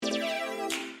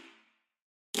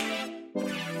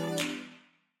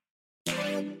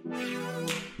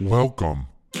Welcome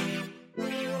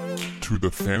to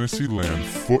the Fantasyland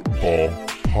Football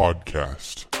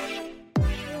Podcast.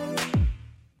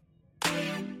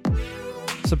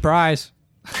 Surprise.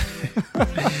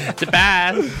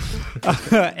 Surprise.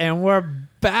 And we're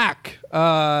back.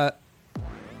 Wow.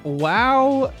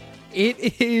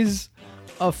 It is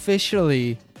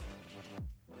officially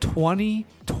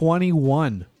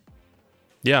 2021.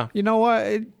 Yeah. You know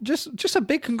what? Just a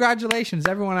big congratulations,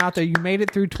 everyone out there. You made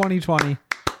it through 2020.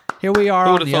 Here we are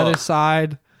on the other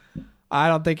side. I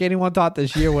don't think anyone thought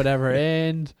this year would ever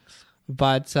end.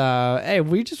 But, hey,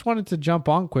 we just wanted to jump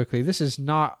on quickly. This is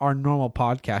not our normal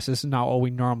podcast. This is not what we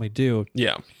normally do.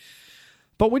 Yeah.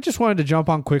 But we just wanted to jump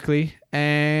on quickly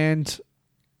and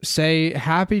say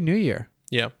Happy New Year.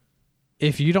 Yeah.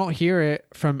 If you don't hear it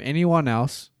from anyone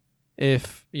else,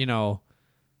 if,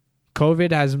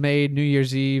 COVID has made New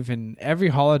Year's Eve and every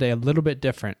holiday a little bit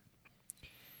different.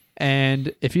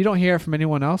 And if you don't hear it from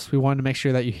anyone else, we wanted to make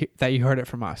sure that you heard it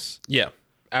from us. Yeah.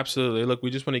 Absolutely. Look,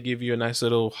 we just want to give you a nice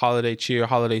little holiday cheer,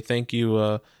 holiday thank you.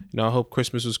 I hope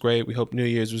Christmas was great. We hope New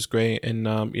Year's was great. And,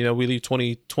 we leave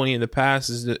 2020 in the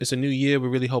past. It's a new year. We're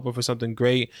really hoping for something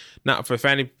great, not for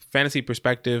fantasy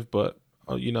perspective, but,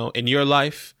 in your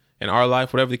life, in our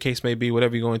life, whatever the case may be,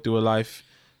 whatever you're going through in life,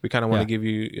 we kind of want to give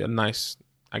you a nice,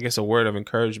 a word of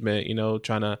encouragement,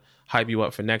 trying to hype you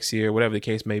up for next year, whatever the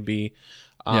case may be.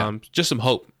 Just some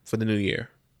hope for the new year.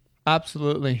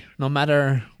 Absolutely. No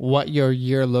matter what your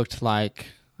year looked like,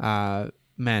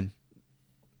 man,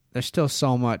 there's still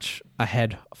so much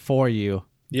ahead for you.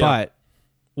 Yeah. But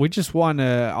we just want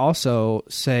to also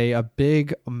say a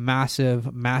big,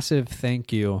 massive, massive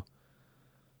thank you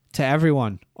to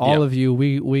everyone, all of you.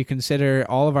 We consider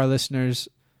all of our listeners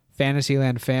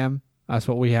Fantasyland fam. That's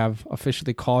what we have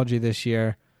officially called you this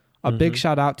year. A big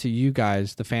shout out to you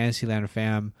guys, the Fantasyland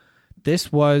fam.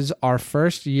 This was our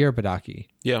first year, Badaki.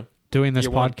 Yeah. Doing this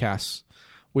podcast.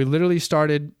 We literally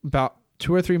started about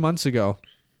 2 or 3 months ago.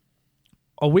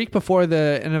 A week before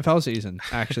the NFL season,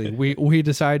 actually. we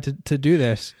decided to do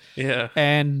this. Yeah.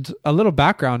 And a little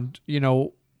background, the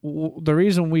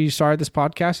reason we started this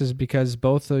podcast is because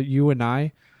both you and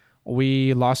I,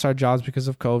 we lost our jobs because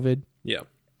of COVID. Yeah.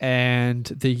 And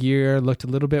the year looked a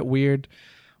little bit weird.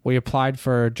 We applied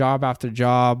for job after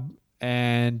job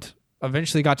and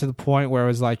eventually got to the point where it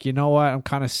was like, you know what? I'm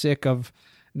kind of sick of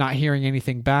not hearing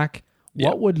anything back. Yeah.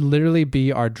 What would literally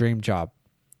be our dream job?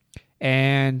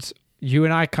 And you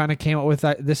and I kind of came up with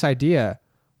this idea.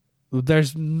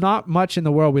 There's not much in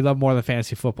the world we love more than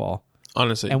fantasy football.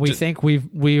 Honestly. And we think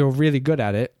we are really good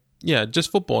at it. Yeah,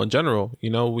 just football in general. We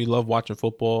love watching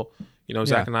football.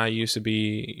 Zach and I used to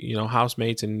be,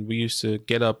 housemates, and we used to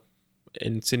get up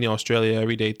in Sydney, Australia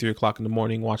every day, 3:00 in the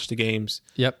morning, watch the games.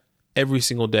 Yep. Every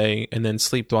single day, and then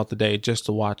sleep throughout the day just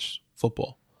to watch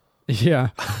football. Yeah.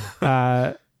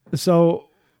 So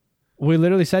we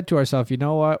literally said to ourselves, you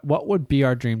know what would be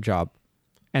our dream job?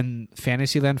 And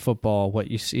Fantasyland football,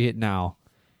 what you see it now,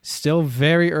 still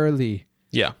very early.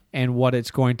 Yeah. And what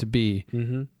it's going to be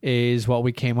is what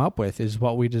we came up with, is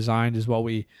what we designed, is what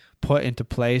we put into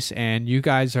place. And you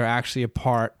guys are actually a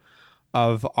part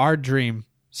of our dream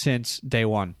since day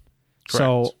one. Correct.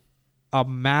 So a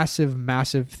massive,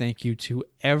 massive thank you to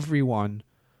everyone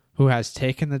who has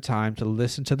taken the time to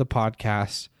listen to the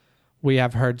podcast. We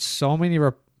have heard so many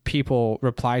people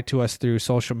reply to us through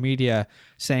social media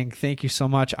saying, thank you so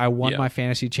much. I won my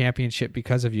fantasy championship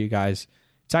because of you guys.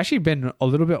 It's actually been a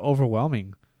little bit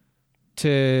overwhelming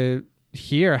to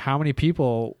hear how many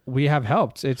people we have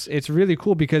helped. It's really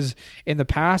cool because in the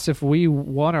past, if we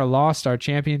won or lost our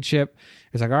championship,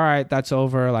 it's like, all right, that's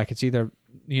over. Like it's either,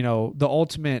 the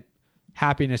ultimate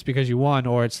happiness because you won,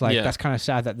 or it's like, that's kind of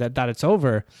sad that it's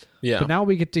over. Yeah. But now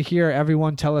we get to hear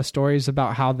everyone tell us stories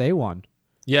about how they won.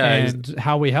 Yeah, and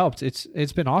how we helped. It's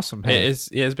been awesome. Hey. It's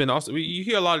been awesome. You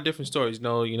hear a lot of different stories.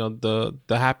 The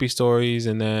happy stories,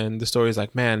 and then the stories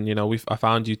like, man, I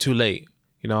found you too late.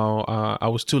 I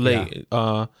was too late.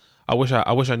 Yeah. I wish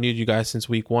I knew you guys since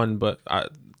week 1. But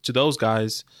to those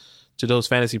guys, to those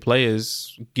fantasy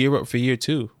players, gear up for year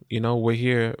 2. We're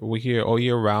here all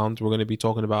year round. We're going to be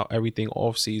talking about everything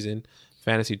off season,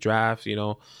 fantasy drafts,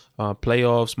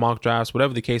 playoffs, mock drafts,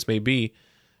 whatever the case may be.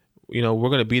 We're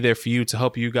going to be there for you to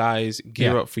help you guys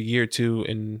gear up for year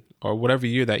 2 or whatever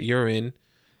year that you're in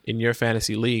your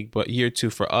fantasy league, but year 2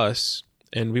 for us.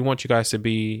 And we want you guys to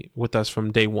be with us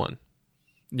from day 1.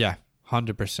 Yeah,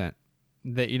 100%.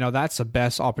 That's the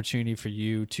best opportunity for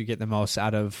you to get the most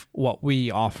out of what we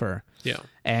offer. Yeah.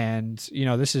 And,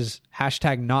 this is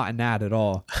 #not an ad at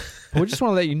all. But we just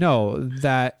want to let you know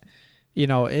that,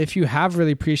 if you have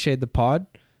really appreciated the pod,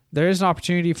 there is an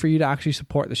opportunity for you to actually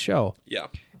support the show. Yeah.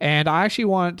 And I actually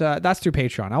want, that's through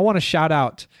Patreon. I want to shout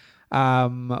out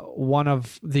one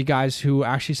of the guys who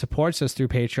actually supports us through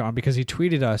Patreon because he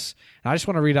tweeted us. And I just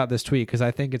want to read out this tweet because I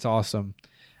think it's awesome.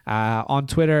 On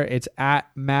Twitter, it's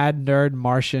at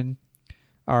MadNerdMartian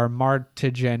or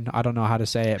Martigen. I don't know how to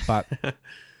say it, but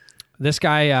this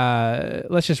guy,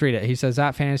 let's just read it. He says,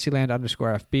 at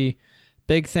Fantasyland_FB,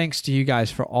 big thanks to you guys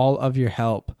for all of your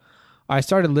help. I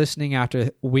started listening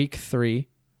after week 3.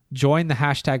 Join the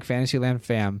hashtag Fantasyland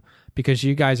fam because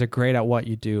you guys are great at what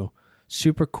you do.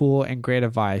 Super cool and great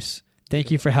advice. Thank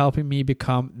you for helping me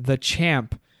become the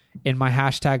champ in my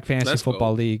hashtag fantasy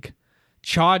football league.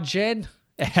 Cha-Jin.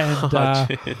 And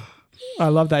I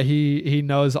love that he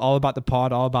knows all about the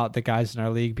pod, all about the guys in our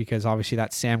league, because obviously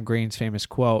that's Sam Green's famous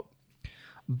quote.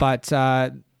 But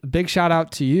big shout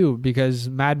out to you because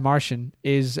Mad Martian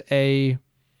is a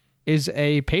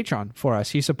patron for us.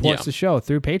 He supports the show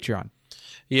through Patreon.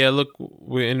 Yeah, look,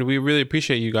 we really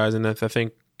appreciate you guys, and I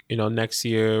think next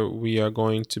year we are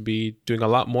going to be doing a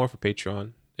lot more for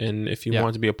Patreon. And if you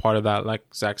want to be a part of that, like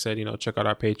Zach said, check out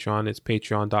our Patreon. It's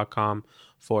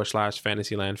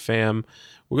patreon.com/FantasylandFam.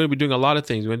 We're going to be doing a lot of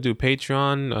things. We're going to do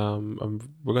Patreon.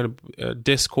 We're going to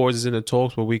Discord is in the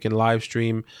talks where we can live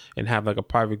stream and have like a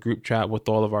private group chat with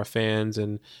all of our fans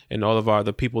and all of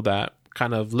the people that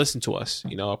kind of listen to us,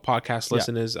 our podcast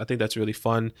listeners. I think that's really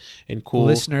fun and cool.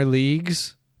 Listener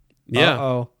leagues. Yeah.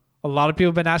 Uh-oh. A lot of people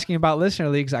have been asking about listener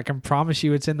leagues. I can promise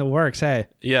you it's in the works. Hey.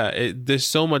 Yeah, there's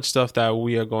so much stuff that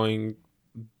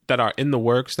that are in the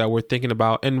works that we're thinking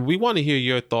about. And we want to hear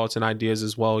your thoughts and ideas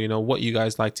as well. What you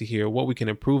guys like to hear, what we can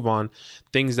improve on,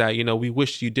 things that, we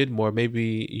wish you did more.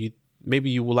 Maybe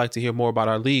you would like to hear more about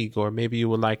our league, or maybe you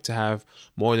would like to have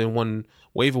more than one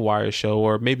waiver wire show,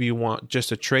 or maybe you want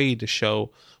just a trade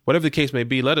show. Whatever the case may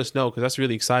be, let us know, because that's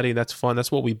really exciting. That's fun.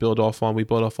 That's what we build off on. We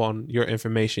build off on your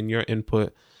information, your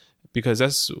input,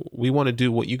 because we want to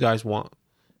do what you guys want.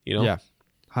 Yeah,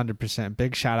 100%.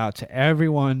 Big shout out to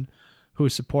everyone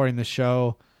who's supporting the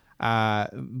show.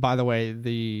 By the way,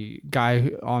 the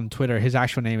guy on Twitter, his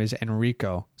actual name is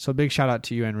Enrico. So big shout out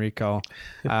to you, Enrico.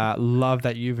 Love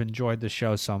that you've enjoyed the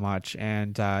show so much,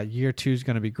 and year 2 is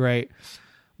going to be great.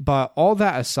 But all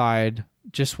that aside,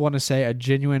 just want to say a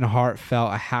genuine,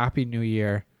 heartfelt, a happy new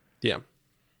year. Yeah.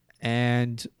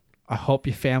 And I hope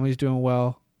your family's doing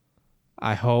well.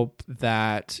 I hope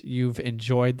that you've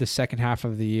enjoyed the second half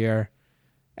of the year.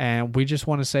 And we just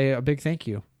want to say a big thank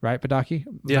you, right, Badaki?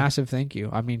 Yeah. Massive thank you.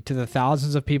 I mean, to the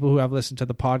thousands of people who have listened to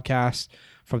the podcast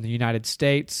from the United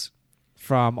States,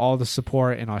 from all the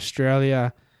support in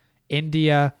Australia,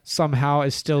 India somehow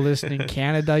is still listening,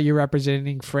 Canada, you're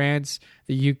representing, France,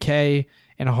 the UK,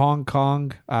 and Hong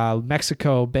Kong,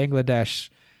 Mexico, Bangladesh,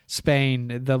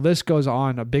 Spain. The list goes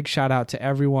on. A big shout out to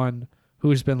everyone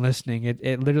who's been listening.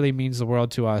 It literally means the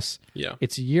world to us. Yeah.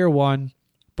 It's year 1,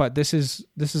 but this is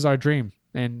our dream,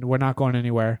 and we're not going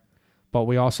anywhere. But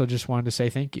we also just wanted to say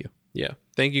thank you. Yeah.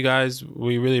 Thank you guys.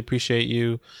 We really appreciate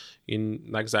you. And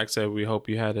like Zach said, we hope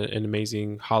you had an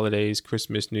amazing holidays,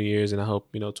 Christmas, New Year's, and I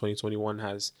hope 2021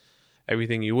 has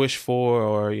everything you wish for,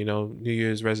 or New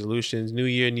Year's resolutions, New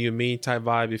Year, New Me type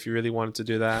vibe if you really wanted to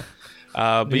do that.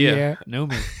 But new year, new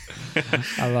me.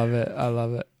 I love it.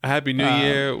 A happy New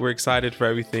Year. We're excited for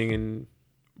everything, and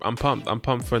I'm pumped. I'm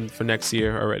pumped for next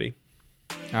year already.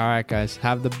 All right, guys.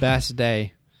 Have the best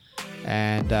day,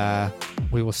 and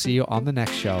we will see you on the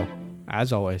next show.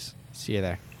 As always, see you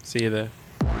there. See you there.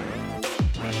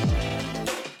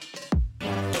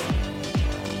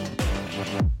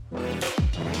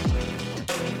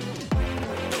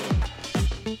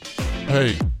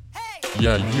 Hey,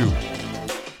 yeah, you,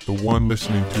 the one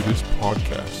listening to this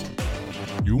podcast,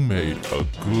 you made a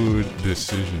good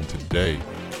decision today.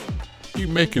 Keep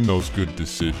making those good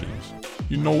decisions.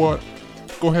 You know what?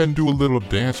 Go ahead and do a little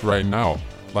dance right now,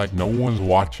 like no one's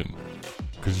watching.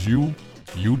 'Cause you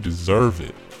deserve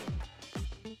it.